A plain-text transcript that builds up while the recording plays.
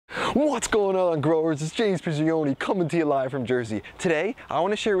What's going on, growers? It's James Prigioni coming to you live from Jersey. Today, I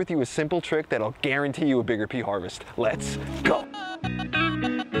want to share with you a simple trick that'll guarantee you a bigger pea harvest. Let's go!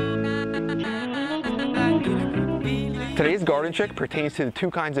 Today's garden trick pertains to the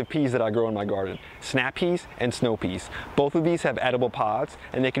two kinds of peas that I grow in my garden, snap peas and snow peas. Both of these have edible pods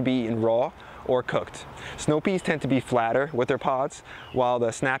and they can be eaten raw or cooked. Snow peas tend to be flatter with their pods, while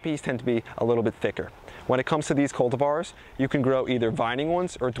the snap peas tend to be a little bit thicker. When it comes to these cultivars, you can grow either vining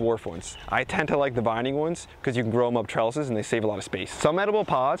ones or dwarf ones. I tend to like the vining ones because you can grow them up trellises and they save a lot of space. Some edible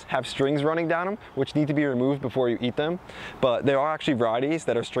pods have strings running down them, which need to be removed before you eat them, but there are actually varieties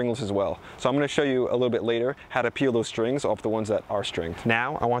that are stringless as well. So I'm going to show you a little bit later how to peel those strings off the ones that are stringed.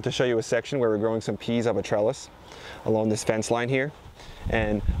 Now I want to show you a section where we're growing some peas up a trellis along this fence line here.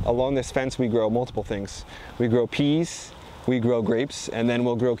 And along this fence we grow multiple things. We grow peas, we grow grapes, and then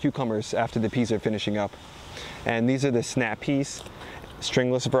we'll grow cucumbers after the peas are finishing up. And these are the snap peas,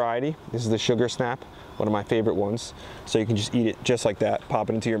 stringless variety. This is the sugar snap, one of my favorite ones. So you can just eat it just like that, pop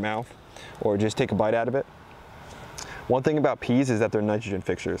it into your mouth, or just take a bite out of it. One thing about peas is that they're nitrogen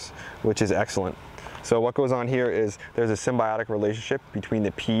fixers, which is excellent. So what goes on here is there's a symbiotic relationship between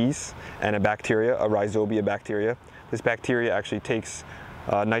the peas and a bacteria, a rhizobia bacteria. This bacteria actually takes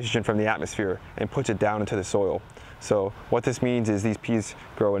nitrogen from the atmosphere and puts it down into the soil. So what this means is these peas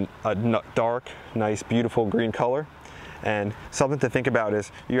grow in a dark, nice, beautiful green color. And something to think about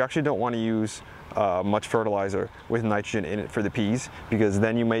is you actually don't want to use much fertilizer with nitrogen in it for the peas, because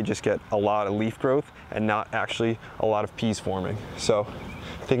then you may just get a lot of leaf growth and not actually a lot of peas forming. So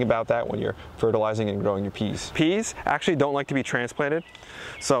think about that when you're fertilizing and growing your peas. Peas actually don't like to be transplanted.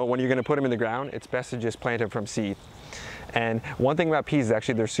 So when you're going to put them in the ground, it's best to just plant them from seed. And one thing about peas is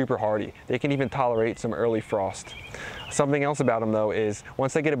actually they're super hardy. They can even tolerate some early frost. Something else about them though is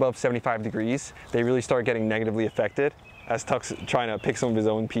once they get above 75 degrees, they really start getting negatively affected, as Tuck's trying to pick some of his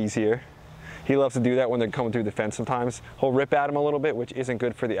own peas here. He loves to do that when they're coming through the fence sometimes. He'll rip at them a little bit, which isn't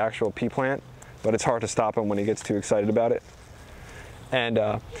good for the actual pea plant, but it's hard to stop him when he gets too excited about it. And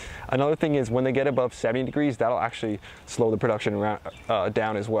another thing is when they get above 70 degrees, that'll actually slow the production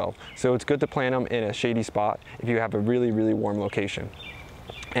down as well. So it's good to plant them in a shady spot if you have a really, really warm location.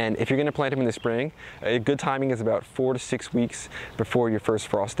 And if you're going to plant them in the spring, a good timing is about 4 to 6 weeks before your first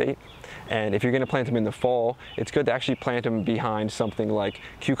frost date. And if you're going to plant them in the fall, it's good to actually plant them behind something like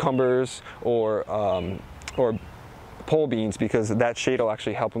cucumbers or pole beans, because that shade will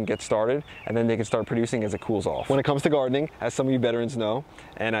actually help them get started, and then they can start producing as it cools off. When it comes to gardening, as some of you veterans know,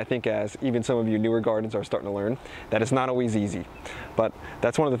 and I think as even some of you newer gardeners are starting to learn, that it's not always easy. But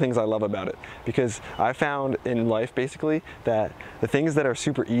that's one of the things I love about it, because I found in life basically that the things that are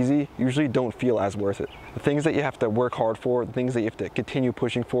super easy usually don't feel as worth it. The things that you have to work hard for, the things that you have to continue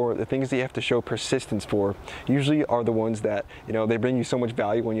pushing for, the things that you have to show persistence for, usually are the ones that, you know, they bring you so much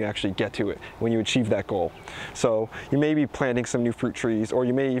value when you actually get to it, when you achieve that goal. So you may be planting some new fruit trees, or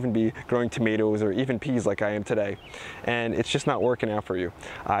you may even be growing tomatoes or even peas like I am today, and it's just not working out for you.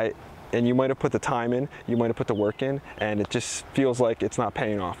 And you might have put the time in, you might have put the work in, and it just feels like it's not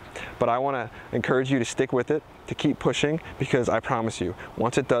paying off. But I want to encourage you to stick with it, to keep pushing, because I promise you,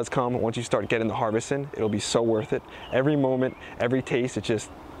 once it does come, once you start getting the harvest in, it'll be so worth it. Every moment, every taste, it's just,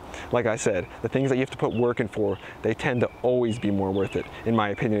 like I said, the things that you have to put work in for, they tend to always be more worth it, in my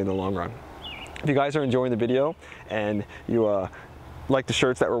opinion, in the long run. If you guys are enjoying the video and you like the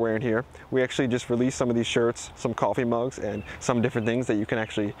shirts that we're wearing here, we actually just released some of these shirts, some coffee mugs, and some different things that you can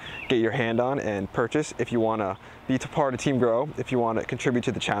actually get your hand on and purchase if you want to be part of Team Grow, if you want to contribute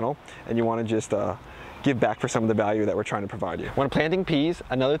to the channel, and you want to just give back for some of the value that we're trying to provide you. When planting peas,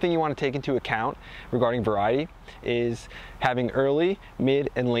 another thing you want to take into account regarding variety is having early,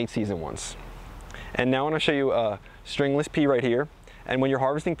 mid, and late season ones. And now I want to show you a stringless pea right here. And when you're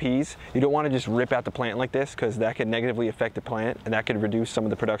harvesting peas, you don't want to just rip out the plant like this, because that could negatively affect the plant and that could reduce some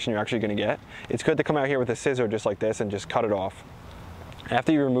of the production you're actually going to get. It's good to come out here with a scissor just like this and just cut it off.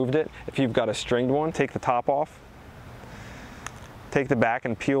 After you removed it, if you've got a stringed one, take the top off, take the back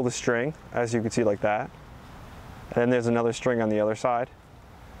and peel the string, as you can see, like that. And then there's another string on the other side.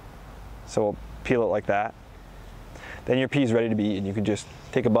 So we'll peel it like that. Then your pea's ready to be eaten. You can just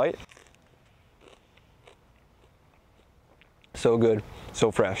take a bite. So good, so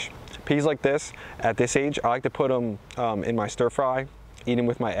fresh. Peas like this, at this age, I like to put them in my stir fry, eat them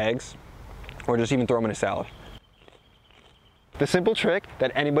with my eggs, or just even throw them in a salad. The simple trick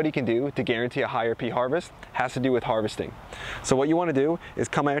that anybody can do to guarantee a higher pea harvest has to do with harvesting. So what you want to do is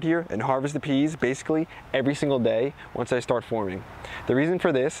come out here and harvest the peas basically every single day once they start forming. The reason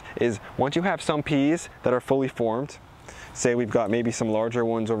for this is once you have some peas that are fully formed, say we've got maybe some larger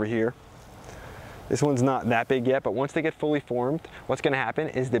ones over here, This one's not that big yet, but once they get fully formed, what's gonna happen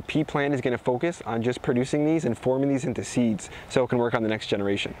is the pea plant is gonna focus on just producing these and forming these into seeds so it can work on the next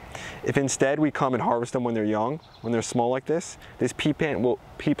generation. If instead we come and harvest them when they're young, when they're small like this pea plant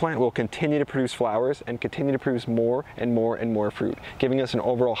will continue to produce flowers and continue to produce more and more and more fruit, giving us an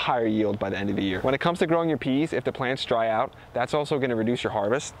overall higher yield by the end of the year. When it comes to growing your peas, if the plants dry out, that's also gonna reduce your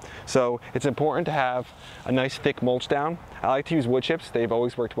harvest. So it's important to have a nice thick mulch down. I like to use wood chips. They've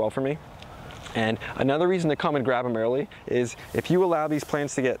always worked well for me. And another reason to come and grab them early is if you allow these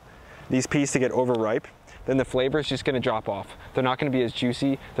peas to get overripe, then the flavor is just gonna drop off. They're not gonna be as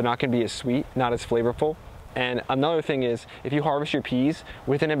juicy, they're not gonna be as sweet, not as flavorful. And another thing is, if you harvest your peas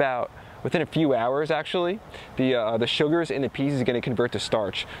within a few hours actually, the sugars in the peas is gonna convert to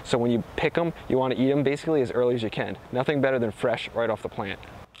starch. So when you pick them, you wanna eat them basically as early as you can. Nothing better than fresh right off the plant.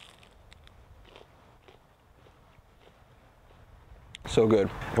 So good.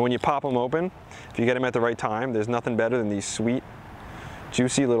 And when you pop them open, if you get them at the right time, there's nothing better than these sweet,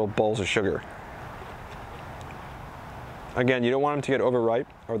 juicy little balls of sugar. Again, you don't want them to get overripe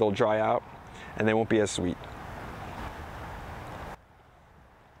or they'll dry out and they won't be as sweet.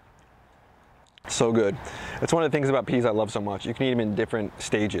 So good. That's one of the things about peas I love so much. You can eat them in different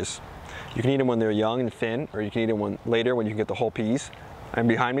stages. You can eat them when they're young and thin, or you can eat them later when you can get the whole peas. And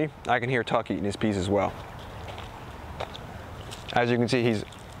behind me, I can hear Tuck eating his peas as well. As you can see, he's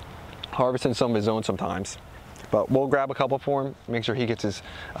harvesting some of his own sometimes, but we'll grab a couple for him, make sure he gets his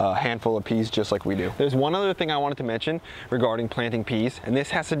handful of peas just like we do. There's one other thing I wanted to mention regarding planting peas, and this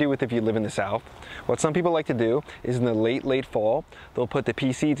has to do with if you live in the South. What some people like to do is in the late fall, they'll put the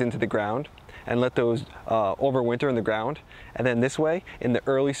pea seeds into the ground and let those overwinter in the ground. And then this way, in the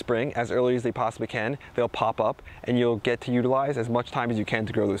early spring, as early as they possibly can, they'll pop up and you'll get to utilize as much time as you can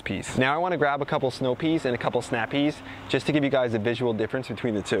to grow those peas. Now I want to grab a couple snow peas and a couple snap peas just to give you guys a visual difference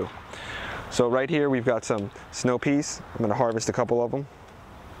between the two. So right here, we've got some snow peas. I'm going to harvest a couple of them.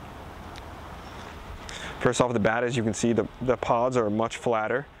 First off the bat, as you can see, the pods are much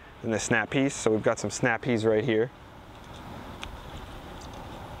flatter than the snap peas. So we've got some snap peas right here.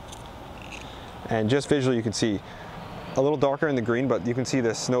 And just visually you can see a little darker in the green, but you can see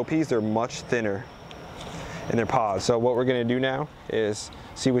the snow peas, they're much thinner in their pods. So what we're gonna do now is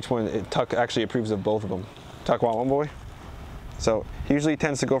see which one Tuck actually approves of both of them. Tuck, want one, boy? So he usually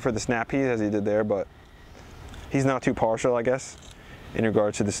tends to go for the snap peas as he did there, but he's not too partial, I guess, in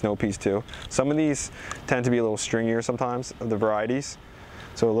regards to the snow peas too. Some of these tend to be a little stringier sometimes of the varieties,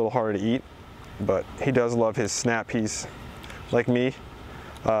 so a little harder to eat, but he does love his snap peas. Like me,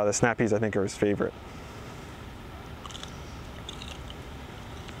 the snap peas I think are his favorite.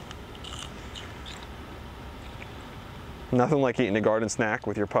 Nothing like eating a garden snack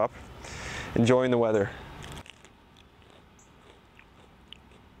with your pup, enjoying the weather.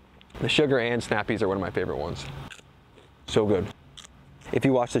 The sugar and snap peas are one of my favorite ones. So good. If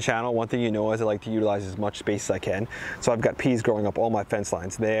you watch the channel, one thing you know is I like to utilize as much space as I can. So I've got peas growing up all my fence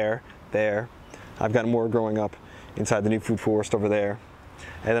lines, there. I've got more growing up inside the new food forest over there.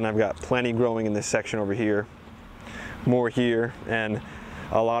 And then I've got plenty growing in this section over here, more here, and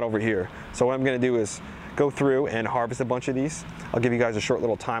a lot over here. So what I'm gonna do is go through and harvest a bunch of these. I'll give you guys a short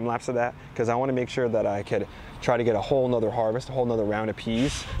little time lapse of that because I wanna make sure that I could try to get a whole nother harvest, a whole nother round of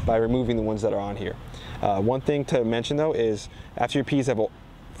peas by removing the ones that are on here. One thing to mention though is after your peas have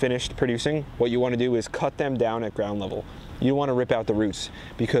finished producing, what you wanna do is cut them down at ground level. You don't want to rip out the roots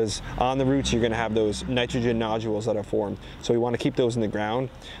because on the roots you're going to have those nitrogen nodules that are formed. So we want to keep those in the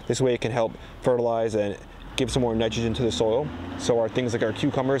ground. This way it can help fertilize and give some more nitrogen to the soil. So our things like our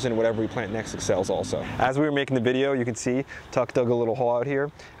cucumbers and whatever we plant next excels also. As we were making the video, you can see Tuck dug a little hole out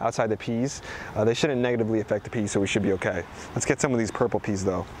here outside the peas. They shouldn't negatively affect the peas, so we should be okay. Let's get some of these purple peas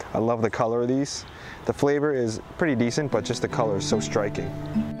though. I love the color of these. The flavor is pretty decent, but just the color is so striking.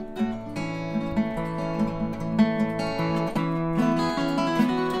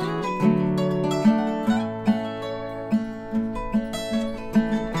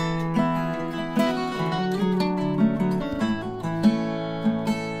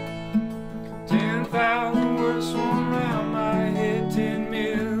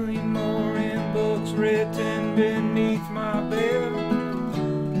 Beneath my bed,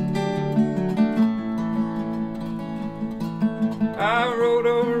 I wrote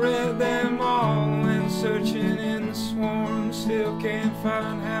or read them all when searching in the swarm. Still can't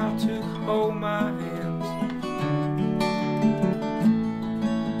find how to hold my hands.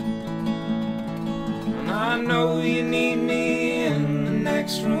 And I know you need me in the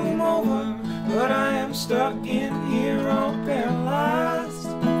next room over, but I am stuck in here all paralyzed.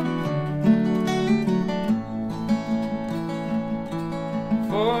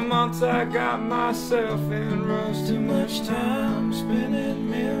 For my once I got myself in rust. Too much time spinning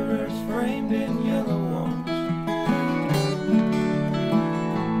mirrors framed in yellow walls.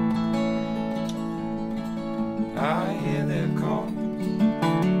 I hear their call.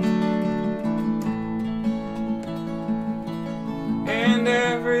 And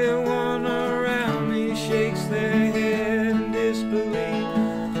everyone around me shakes their head in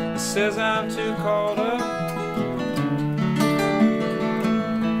disbelief. It says I'm too caught up.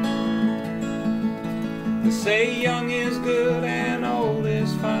 They say young is good and old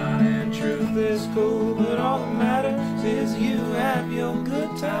is fine and truth is cool, but all that matters is you have your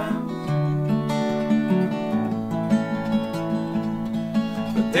good times.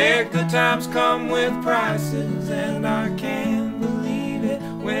 But their good times come with prices, and I can't believe it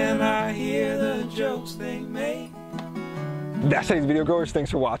when I hear the jokes they make. That's today's video, growers. Thanks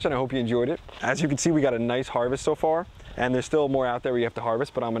for watching. I hope you enjoyed it. As you can see, we got a nice harvest so far, and there's still more out there we have to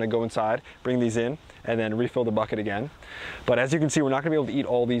harvest, but I'm gonna go inside, bring these in, and then refill the bucket again. But as you can see, we're not gonna be able to eat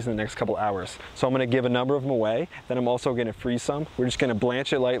all these in the next couple hours. So I'm gonna give a number of them away, then I'm also gonna freeze some. We're just gonna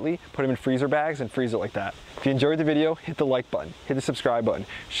blanch it lightly, put them in freezer bags, and freeze it like that. If you enjoyed the video, hit the like button, hit the subscribe button,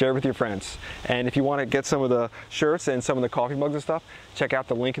 share it with your friends. And if you wanna get some of the shirts and some of the coffee mugs and stuff, check out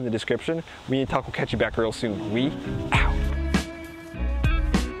the link in the description. Me and Tuck will catch you back real soon. We out.